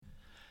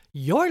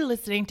You're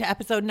listening to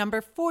episode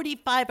number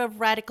 45 of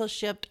Radical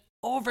Shift,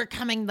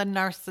 Overcoming the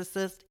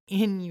Narcissist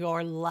in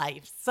Your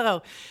Life.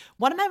 So,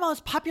 one of my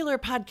most popular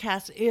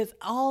podcasts is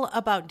all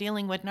about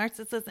dealing with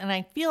narcissists, and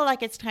I feel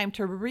like it's time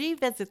to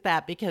revisit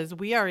that because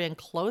we are in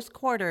close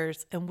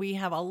quarters and we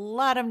have a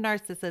lot of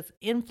narcissists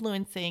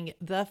influencing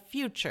the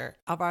future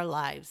of our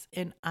lives.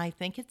 And I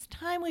think it's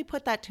time we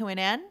put that to an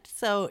end.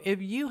 So,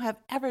 if you have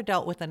ever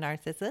dealt with a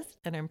narcissist,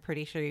 and I'm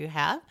pretty sure you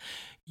have,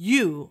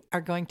 you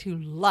are going to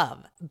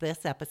love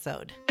this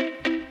episode.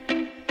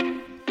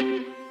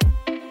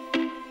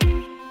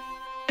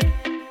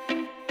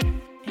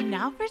 And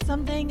now for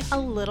something a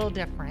little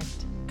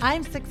different.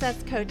 I'm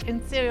success coach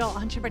and serial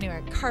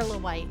entrepreneur Carla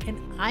White, and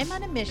I'm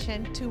on a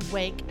mission to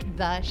wake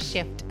the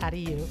shift out of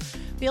you.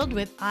 Filled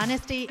with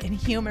honesty and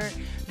humor,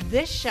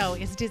 this show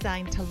is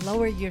designed to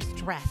lower your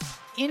stress,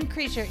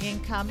 increase your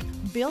income,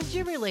 build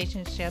your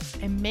relationships,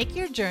 and make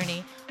your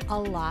journey a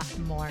lot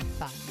more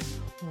fun.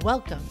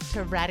 Welcome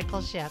to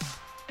Radical Shift.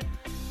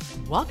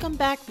 Welcome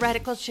back,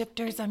 Radical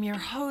Shifters. I'm your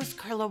host,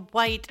 Carla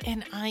White,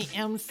 and I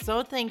am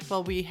so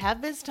thankful we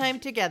have this time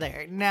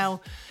together.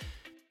 Now,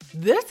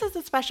 this is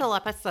a special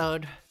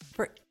episode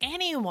for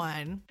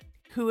anyone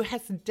who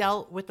has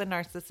dealt with a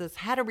narcissist,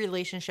 had a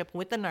relationship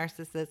with a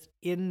narcissist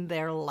in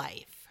their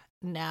life.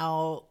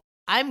 Now,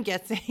 I'm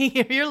guessing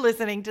if you're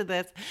listening to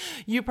this,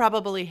 you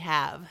probably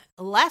have.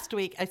 Last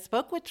week, I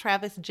spoke with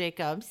Travis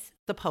Jacobs,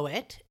 the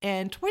poet,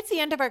 and towards the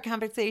end of our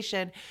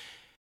conversation,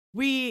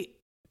 we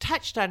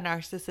touched on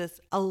narcissists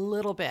a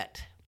little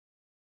bit.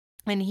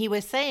 And he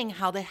was saying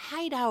how they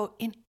hide out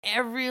in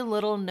every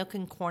little nook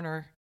and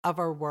corner of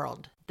our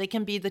world. They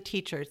can be the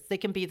teachers, they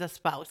can be the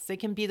spouse, they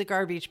can be the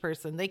garbage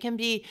person, they can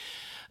be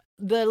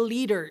the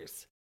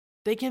leaders,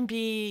 they can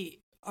be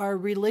our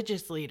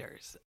religious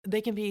leaders. They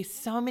can be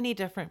so many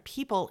different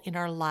people in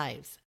our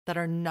lives that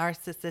are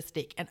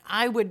narcissistic. And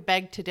I would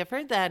beg to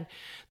differ that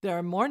there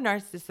are more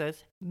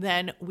narcissists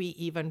than we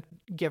even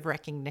give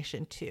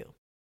recognition to.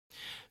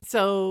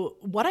 So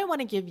what I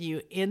want to give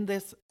you in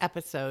this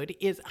episode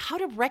is how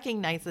to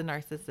recognize the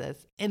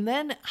narcissist and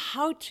then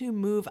how to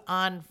move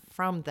on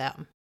from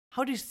them,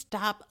 how to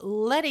stop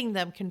letting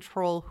them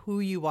control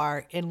who you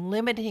are and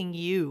limiting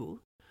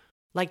you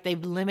like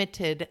they've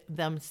limited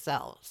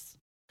themselves.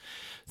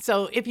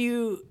 So if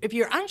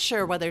you're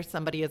unsure whether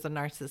somebody is a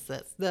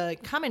narcissist, the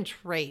common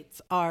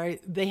traits are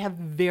they have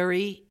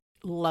very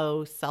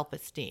low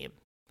self-esteem.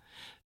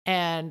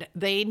 And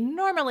they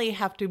normally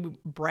have to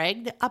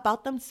brag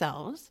about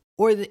themselves,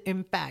 or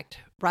in fact,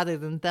 rather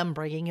than them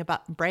bragging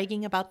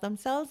about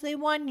themselves, they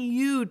want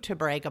you to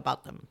brag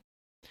about them,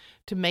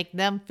 to make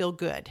them feel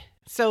good.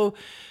 So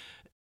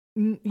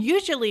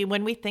usually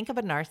when we think of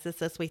a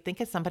narcissist, we think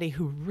of somebody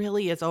who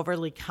really is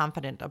overly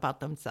confident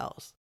about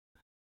themselves,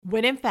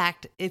 when in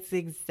fact, it's the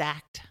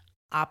exact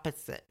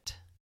opposite.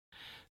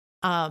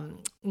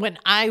 When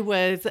I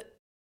was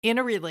in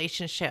a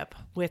relationship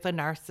with a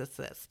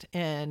narcissist,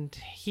 and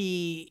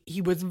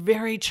he was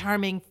very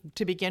charming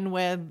to begin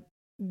with,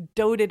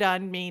 doted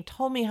on me,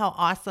 told me how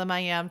awesome I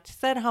am,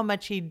 said how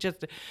much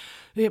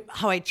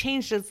how I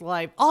changed his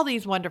life, all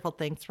these wonderful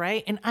things,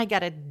 right? And I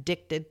got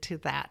addicted to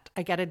that.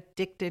 I got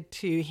addicted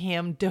to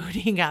him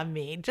doting on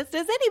me, just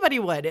as anybody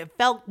would. It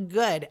felt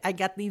good. I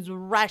got these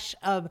rush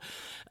of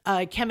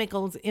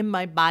chemicals in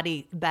my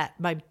body that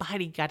my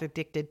body got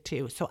addicted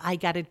to. So I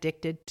got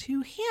addicted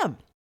to him.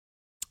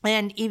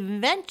 And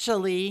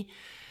eventually,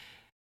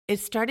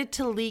 it started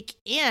to leak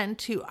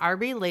into our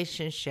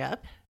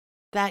relationship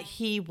that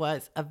he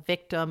was a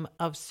victim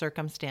of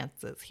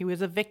circumstances. He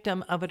was a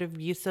victim of an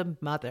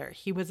abusive mother.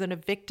 He was a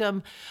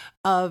victim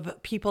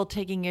of people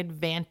taking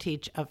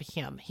advantage of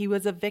him. He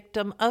was a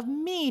victim of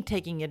me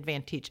taking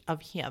advantage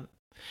of him.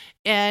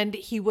 And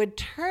he would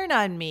turn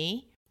on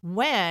me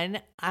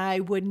when I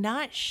would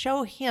not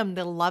show him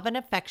the love and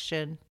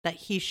affection that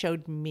he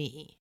showed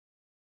me.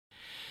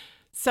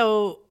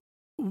 So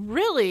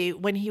really,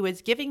 when he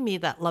was giving me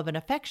that love and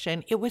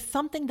affection, it was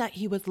something that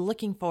he was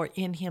looking for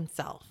in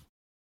himself.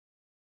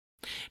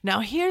 Now,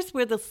 here's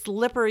where the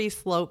slippery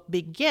slope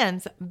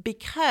begins,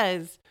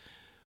 because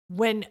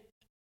when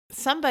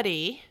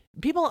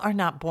people are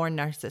not born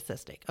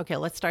narcissistic. Okay,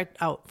 let's start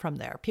out from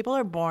there. People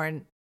are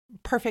born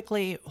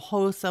perfectly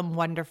wholesome,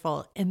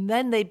 wonderful, and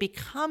then they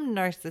become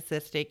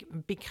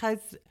narcissistic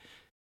because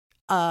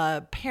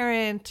a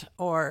parent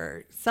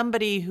or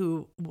somebody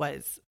who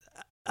was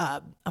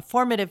a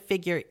formative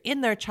figure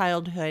in their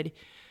childhood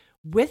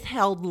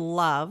withheld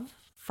love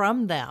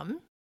from them,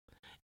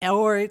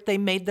 or they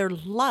made their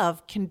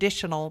love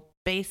conditional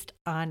based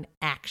on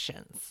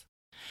actions.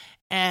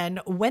 And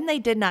when they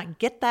did not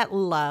get that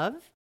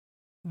love,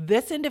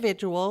 this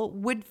individual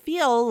would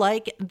feel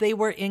like they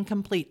were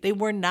incomplete. They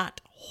were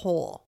not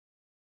whole.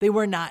 They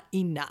were not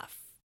enough.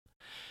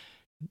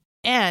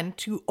 And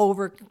to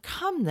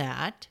overcome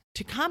that,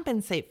 to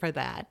compensate for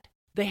that,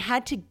 they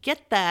had to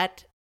get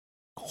that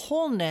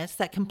wholeness,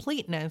 that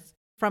completeness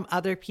from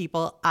other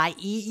people,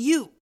 i.e.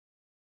 you.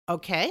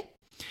 Okay?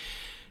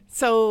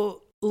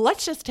 So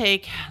let's just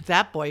take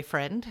that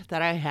boyfriend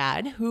that I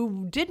had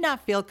who did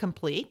not feel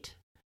complete.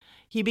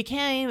 he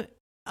became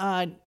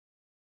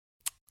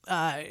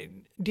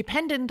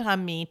dependent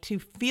on me to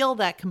feel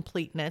that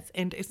completeness.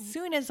 And as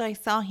soon as I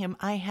saw him,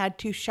 I had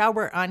to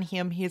shower on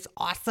him his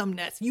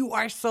awesomeness. You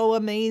are so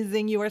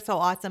amazing. You are so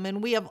awesome.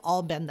 And we have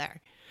all been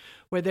there,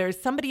 where there's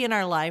somebody in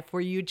our life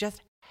where you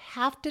just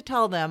have to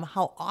tell them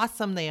how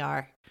awesome they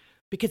are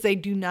because they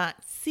do not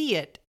see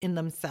it in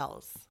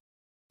themselves.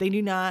 They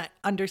do not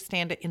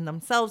understand it in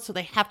themselves. So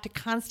they have to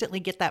constantly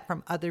get that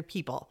from other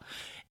people.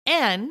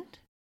 And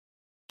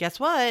guess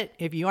what?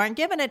 If you aren't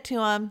giving it to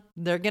them,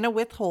 they're going to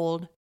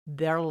withhold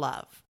their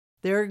love.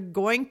 They're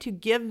going to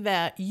give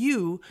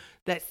you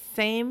that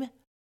same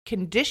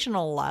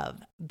conditional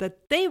love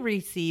that they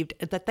received,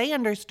 that they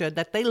understood,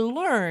 that they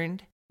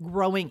learned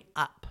growing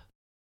up.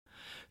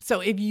 So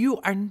if you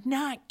are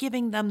not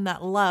giving them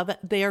that love,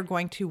 they are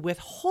going to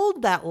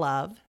withhold that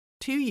love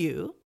to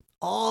you.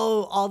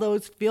 All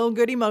those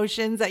feel-good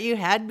emotions that you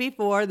had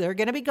before, they're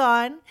going to be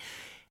gone.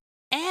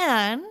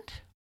 And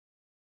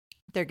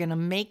they're going to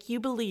make you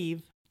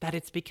believe that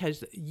it's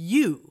because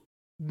you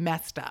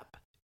messed up.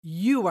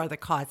 You are the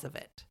cause of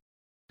it.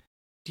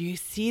 Do you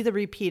see the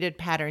repeated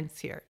patterns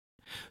here?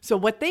 So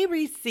what they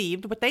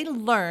received, what they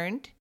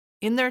learned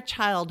in their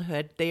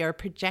childhood, they are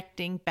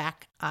projecting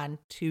back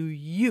onto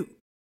you.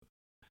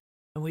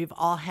 And we've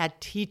all had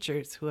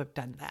teachers who have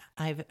done that.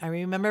 I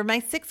remember my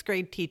 6th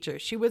grade teacher.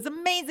 She was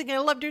amazing. I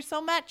loved her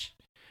so much.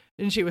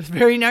 And she was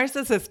very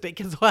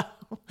narcissistic as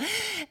well.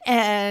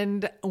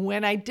 And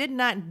when I did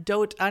not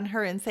dote on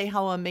her and say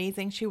how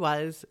amazing she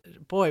was,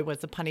 boy, was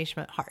the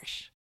punishment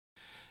harsh.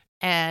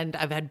 And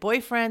I've had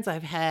boyfriends,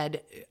 I've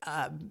had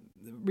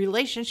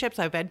relationships,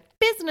 I've had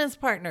business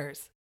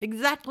partners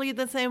exactly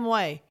the same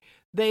way.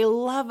 They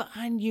love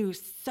on you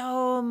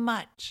so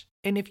much.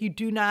 And if you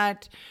do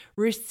not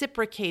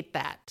reciprocate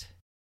that,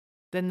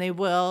 then they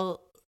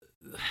will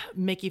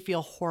make you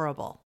feel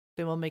horrible.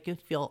 They will make you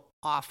feel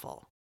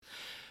awful.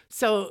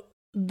 So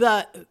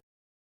the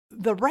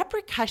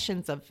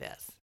repercussions of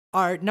this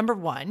are, number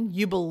one,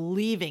 you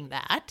believing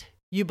that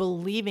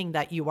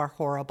you are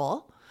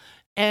horrible.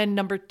 And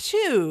number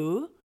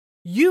two,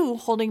 you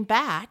holding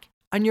back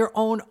on your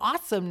own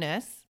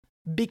awesomeness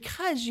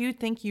because you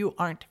think you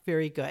aren't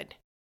very good.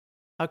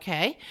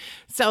 Okay?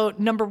 So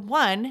number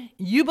one,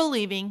 you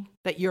believing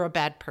that you're a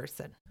bad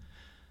person.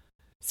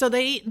 So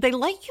they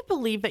let you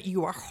believe that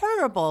you are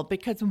horrible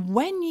because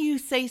when you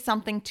say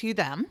something to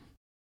them,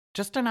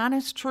 just an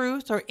honest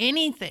truth or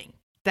anything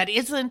that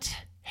isn't,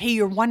 hey,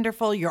 you're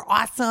wonderful, you're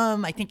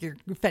awesome, I think you're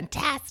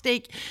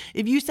fantastic.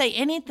 If you say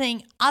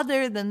anything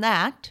other than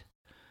that,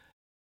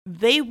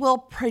 they will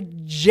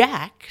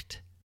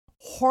project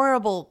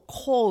horrible,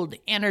 cold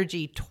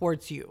energy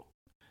towards you.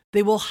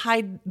 They will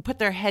put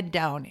their head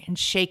down and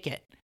shake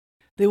it.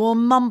 They will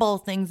mumble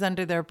things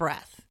under their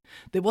breath.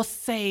 They will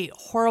say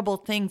horrible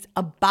things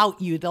about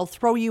you. They'll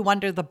throw you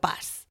under the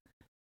bus.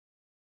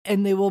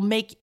 And they will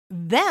make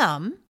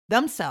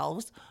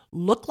themselves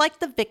look like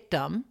the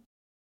victim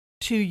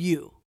to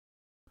you.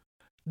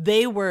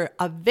 They were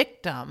a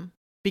victim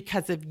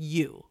because of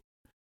you.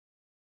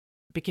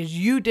 Because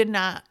you did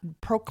not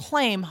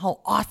proclaim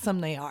how awesome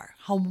they are,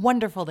 how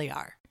wonderful they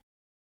are.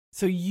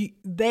 So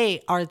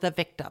they are the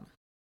victim.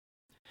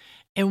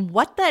 And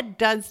what that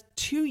does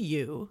to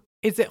you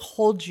is it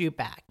holds you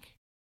back.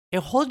 It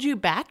holds you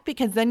back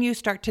because then you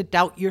start to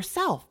doubt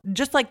yourself,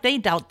 just like they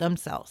doubt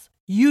themselves.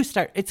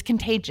 It's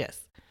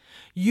contagious.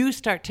 You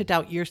start to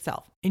doubt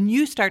yourself and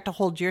you start to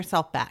hold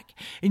yourself back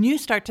and you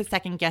start to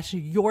second guess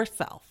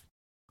yourself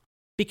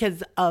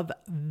because of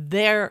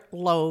their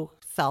low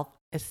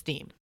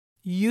self-esteem.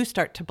 You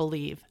start to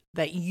believe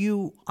that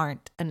you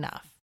aren't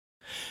enough.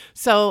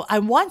 So I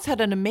once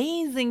had an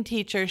amazing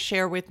teacher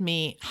share with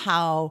me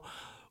how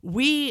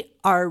we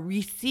are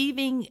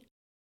receiving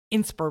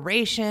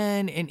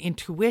inspiration and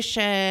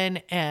intuition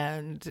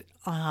and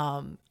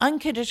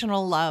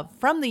unconditional love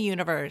from the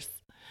universe.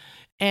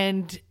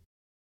 And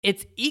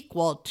it's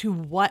equal to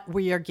what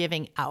we are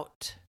giving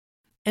out.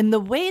 And the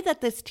way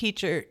that this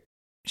teacher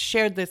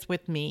shared this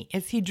with me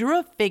is he drew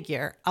a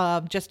figure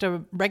of just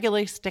a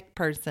regular stick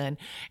person,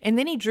 and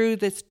then he drew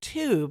this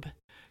tube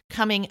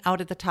coming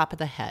out at the top of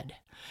the head.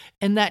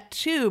 And that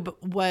tube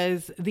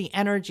was the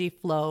energy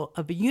flow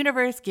of the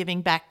universe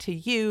giving back to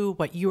you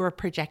what you were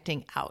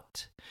projecting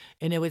out.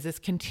 And it was this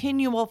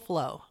continual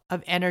flow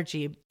of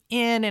energy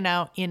in and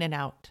out, in and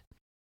out.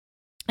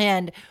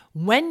 And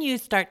when you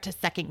start to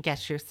second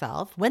guess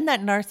yourself, when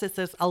that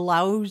narcissist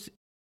allows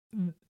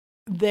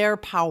their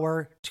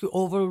power to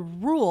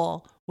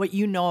overrule what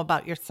you know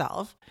about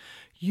yourself,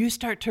 you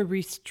start to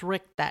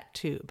restrict that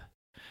tube.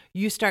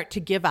 You start to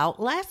give out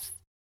less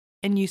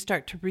and you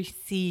start to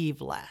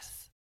receive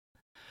less.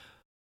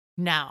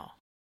 Now,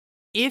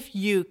 if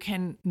you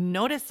can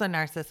notice a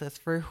narcissist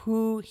for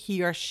who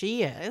he or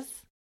she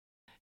is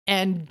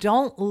and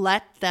don't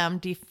let them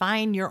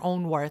define your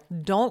own worth,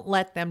 don't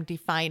let them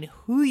define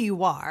who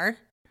you are.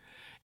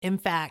 In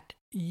fact,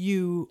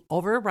 you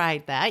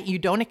override that. You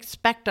don't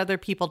expect other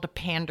people to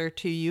pander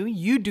to you.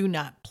 You do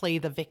not play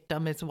the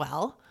victim as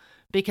well,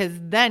 because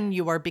then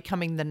you are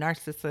becoming the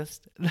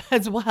narcissist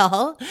as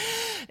well.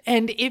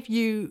 And if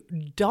you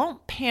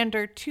don't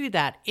pander to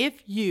that,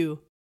 if you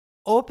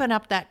open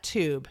up that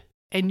tube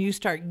and you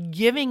start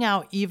giving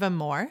out even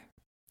more,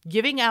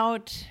 giving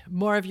out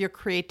more of your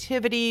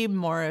creativity,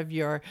 more of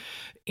your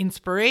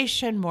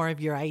inspiration, more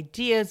of your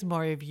ideas,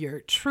 more of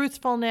your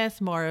truthfulness,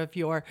 more of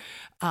your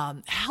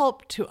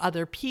help to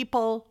other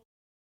people,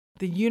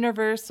 the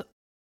universe,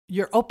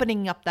 you're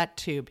opening up that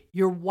tube,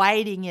 you're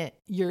widening it,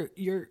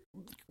 you're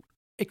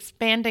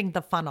expanding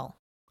the funnel,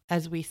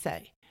 as we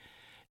say.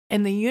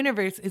 And the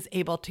universe is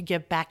able to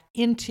give back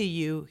into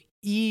you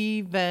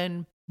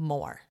even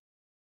more.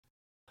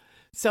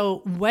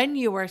 So when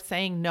you are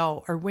saying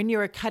no, or when you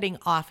are cutting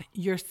off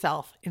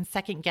yourself and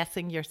second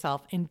guessing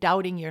yourself and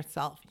doubting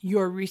yourself,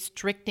 you're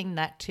restricting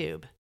that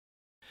tube.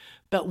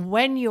 But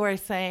when you are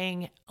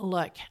saying,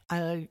 look,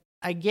 I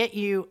get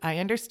you, I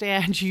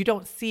understand, you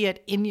don't see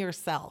it in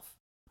yourself,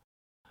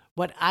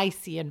 what I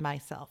see in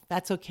myself,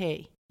 that's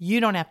okay. You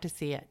don't have to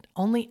see it.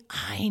 Only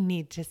I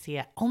need to see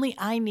it. Only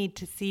I need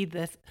to see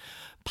this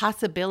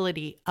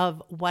possibility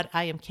of what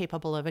I am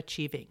capable of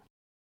achieving.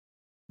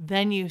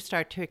 Then you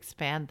start to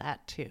expand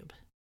that tube.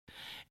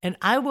 And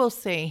I will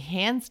say,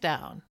 hands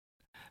down,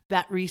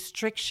 that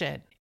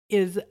restriction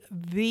is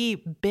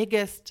the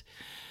biggest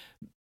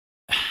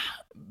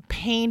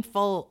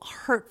painful,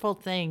 hurtful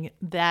thing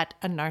that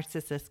a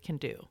narcissist can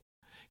do.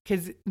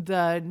 Because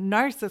the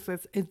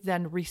narcissist is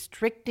then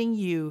restricting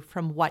you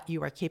from what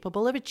you are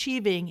capable of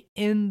achieving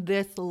in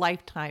this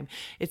lifetime.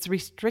 It's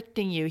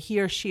restricting you. He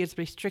or she is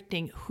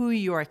restricting who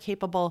you are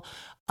capable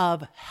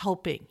of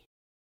helping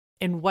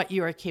and what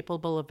you are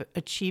capable of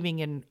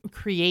achieving and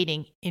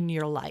creating in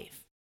your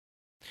life.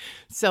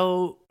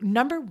 So,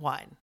 number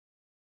one,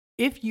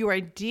 if you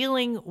are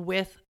dealing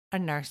with a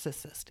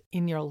narcissist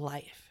in your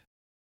life,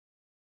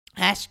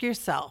 ask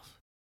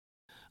yourself,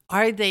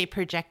 are they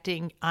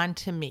projecting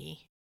onto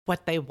me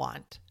what they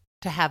want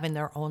to have in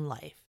their own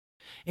life?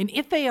 And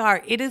if they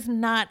are, it is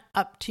not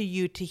up to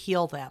you to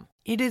heal them.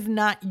 It is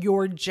not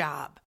your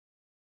job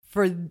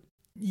for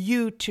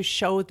you to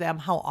show them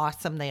how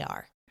awesome they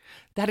are.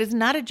 That is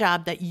not a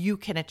job that you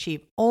can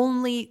achieve.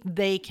 Only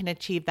they can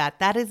achieve that.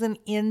 That is an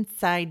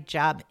inside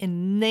job,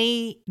 and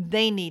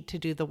they need to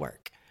do the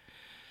work.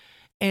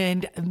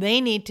 And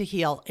they need to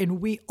heal. And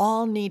we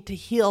all need to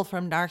heal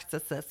from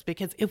narcissists,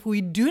 because if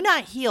we do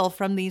not heal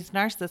from these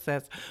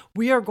narcissists,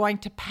 we are going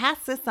to pass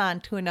this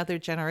on to another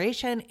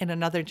generation and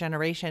another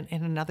generation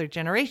and another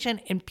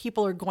generation. And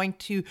people are going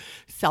to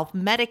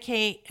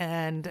self-medicate,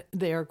 and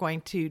they are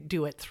going to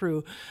do it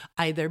through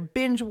either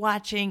binge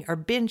watching or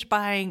binge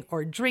buying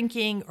or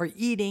drinking or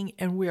eating.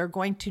 And we are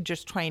going to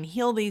just try and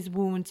heal these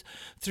wounds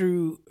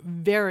through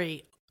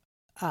very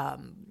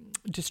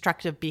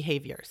destructive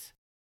behaviors.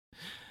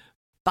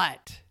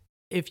 But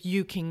if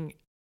you can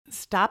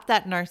stop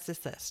that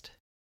narcissist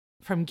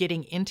from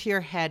getting into your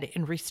head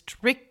and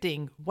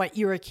restricting what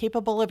you are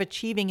capable of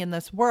achieving in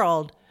this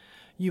world,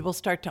 you will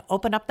start to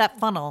open up that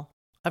funnel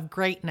of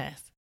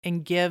greatness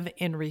and give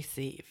and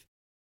receive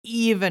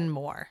even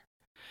more.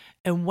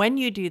 And when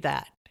you do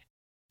that,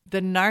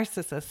 the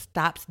narcissist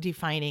stops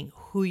defining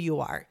who you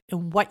are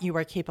and what you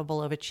are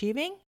capable of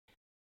achieving.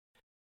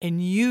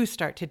 And you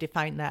start to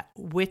define that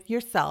with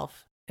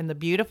yourself and the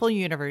beautiful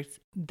universe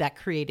that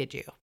created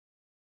you.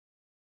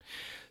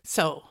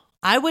 So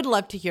I would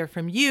love to hear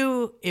from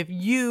you. If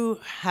you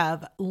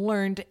have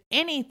learned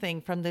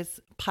anything from this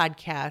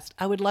podcast,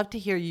 I would love to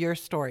hear your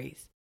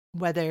stories,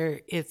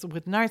 whether it's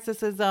with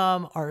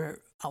narcissism or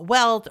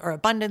wealth or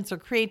abundance or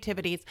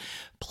creativities.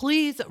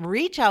 Please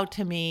reach out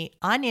to me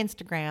on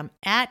Instagram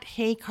at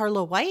Hey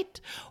Carla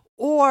White,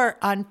 or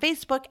on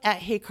Facebook at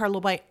Hey Carla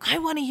White. I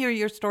want to hear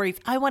your stories.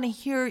 I want to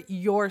hear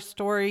your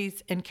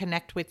stories and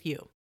connect with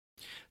you.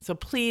 So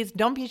please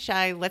don't be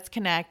shy. Let's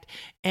connect.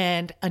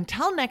 And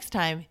until next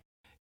time,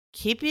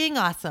 keep being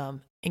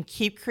awesome and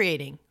keep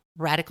creating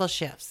radical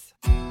shifts.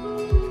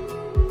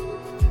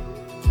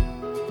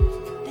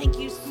 Thank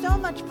you so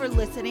much for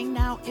listening.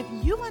 Now, if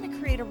you want to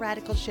create a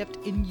radical shift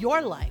in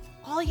your life,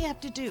 all you have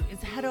to do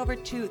is head over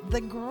to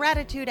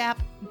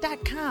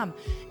thegratitudeapp.com,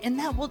 and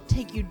that will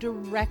take you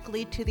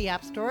directly to the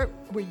App Store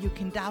where you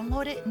can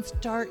download it and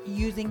start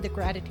using the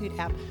Gratitude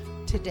app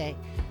today.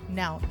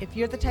 Now, if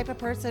you're the type of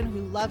person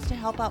who loves to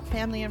help out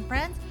family and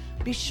friends,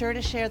 be sure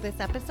to share this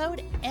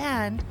episode.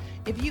 And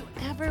if you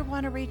ever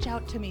want to reach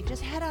out to me,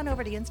 just head on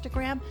over to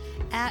Instagram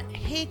at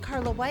Hey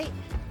Carla White.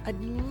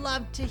 I'd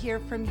love to hear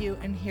from you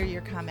and hear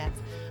your comments.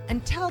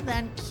 Until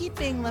then, keep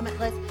being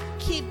limitless,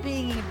 keep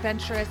being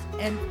adventurous,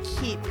 and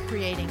keep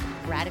creating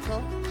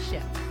radical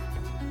shifts.